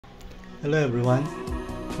Hello everyone,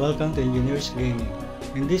 welcome to Engineers Gaming.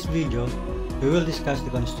 In this video, we will discuss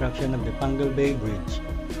the construction of the Panguil Bay Bridge,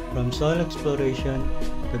 from soil exploration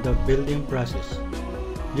to the building process.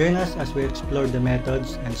 Join us as we explore the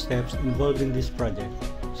methods and steps involved in this project.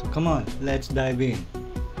 So come on, let's dive in.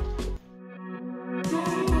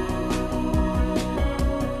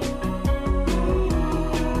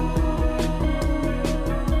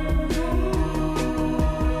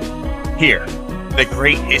 Here, the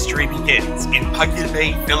great history begins in Panguil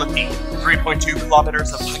Bay, Philippines. 3.2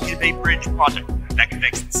 kilometers of Panguil Bay Bridge project that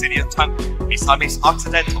connects the city of Panguil, Misamis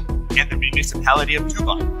Occidental, and the municipality of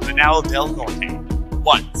Tuban, Manao del Norte.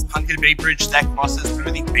 Once Panguil Bay Bridge that crosses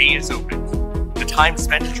through the bay is opened, the time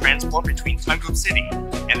spent to transport between Panguil City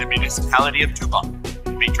and the municipality of Tuban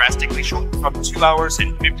will be drastically shortened from 2 hours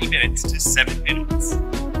and 50 minutes to 7 minutes.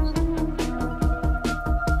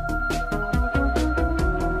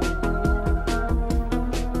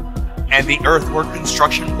 And the earthwork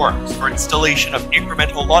construction works for installation of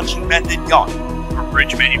incremental launching method yacht for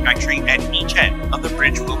bridge manufacturing at each end of the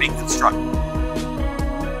bridge will be constructed.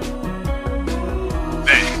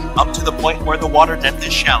 Then, up to the point where the water depth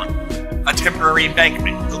is shallow, a temporary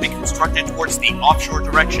embankment will be constructed towards the offshore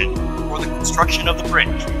direction for the construction of the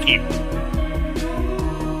bridge pier.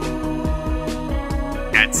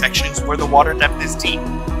 At sections where the water depth is deep,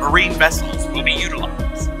 marine vessels will be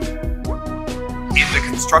utilized. In the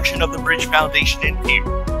construction of the bridge foundation and pier,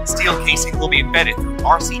 steel casing will be embedded through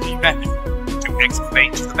RCE method to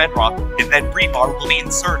excavate to the bedrock, and then rebar will be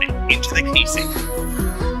inserted into the casing.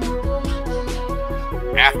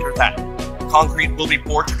 After that, concrete will be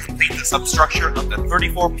poured to complete the substructure of the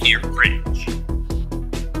 34-pier bridge.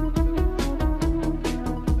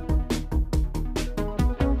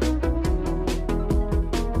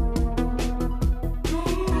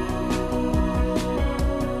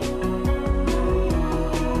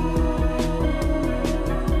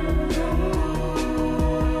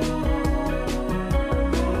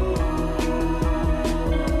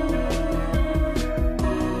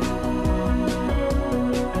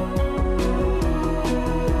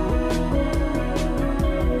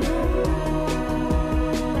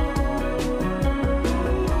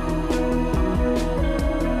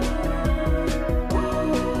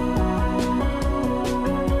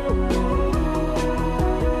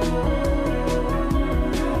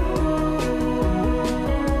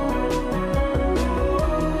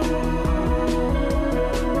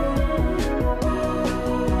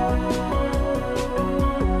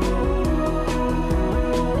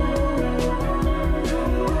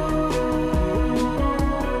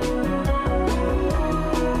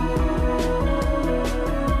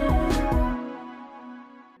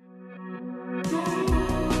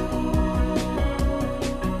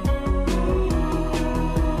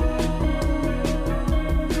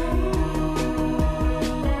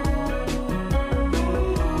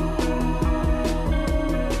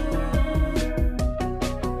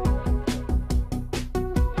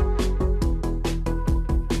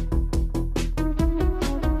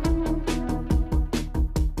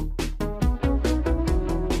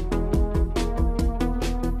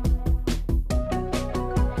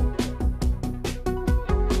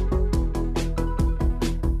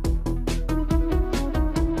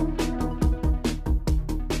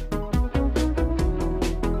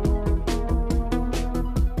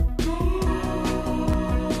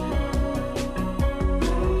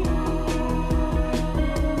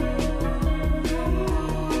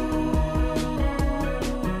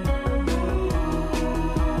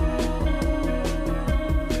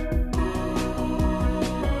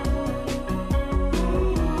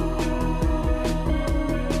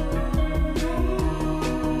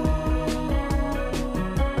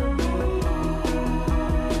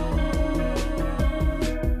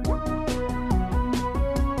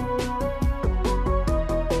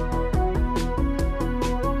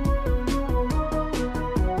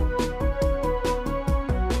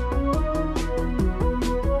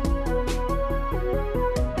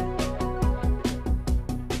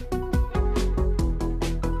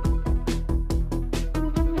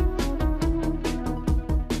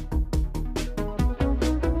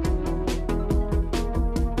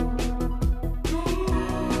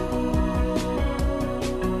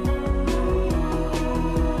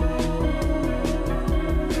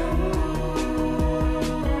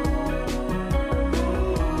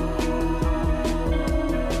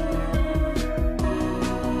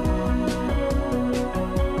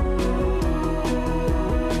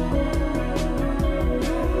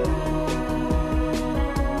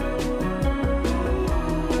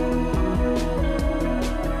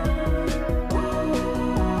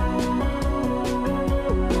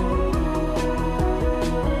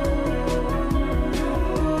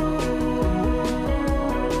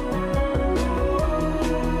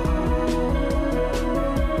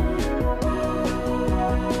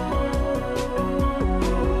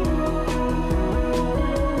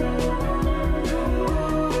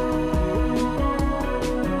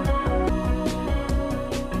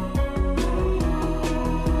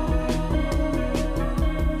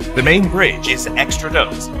 The main bridge is the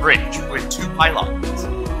extra-nose bridge with 2 pylons.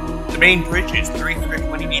 The main bridge is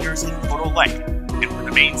 320 meters in total length, and with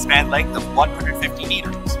a main span length of 150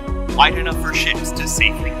 meters, wide enough for ships to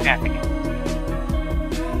safely navigate.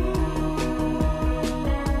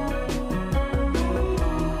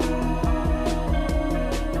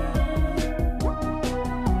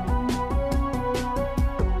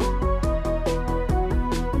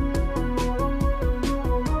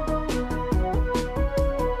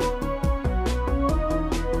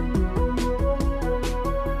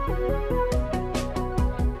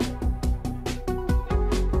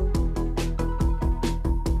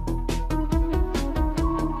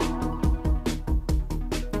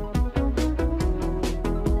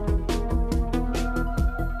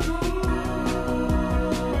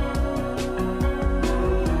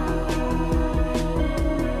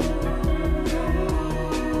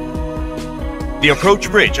 The approach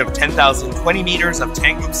bridge of 10,020 meters of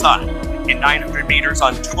Panguil side and 900 meters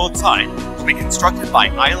on Tubolt side will be constructed by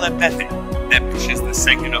ILM method that pushes the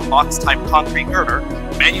segment of box-type concrete girder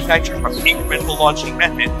manufactured from incremental launching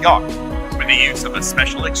method yard with the use of a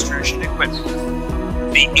special extrusion equipment.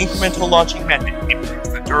 The incremental launching method improves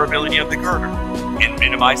the durability of the girder and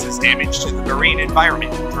minimizes damage to the marine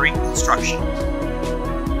environment during construction.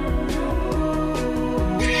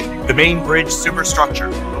 The main bridge superstructure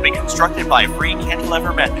will be constructed by a free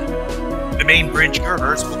cantilever method. The main bridge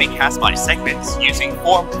girders will be cast by segments using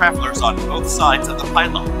form travelers on both sides of the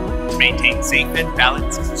pylon to maintain safe and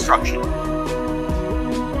balanced construction.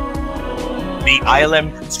 The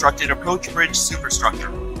ILM constructed approach bridge superstructure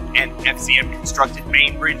and FCM constructed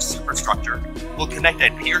main bridge superstructure will connect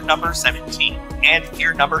at pier number 17 and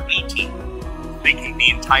pier number 18, making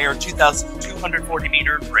the entire 2,240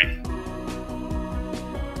 meter bridge.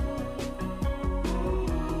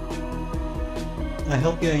 I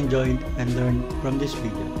hope you enjoyed and learned from this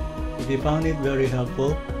video. If you found it very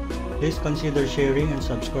helpful, please consider sharing and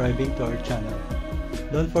subscribing to our channel.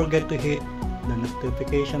 Don't forget to hit the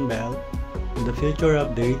notification bell for the future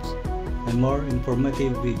updates and more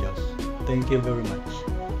informative videos. Thank you very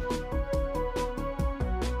much.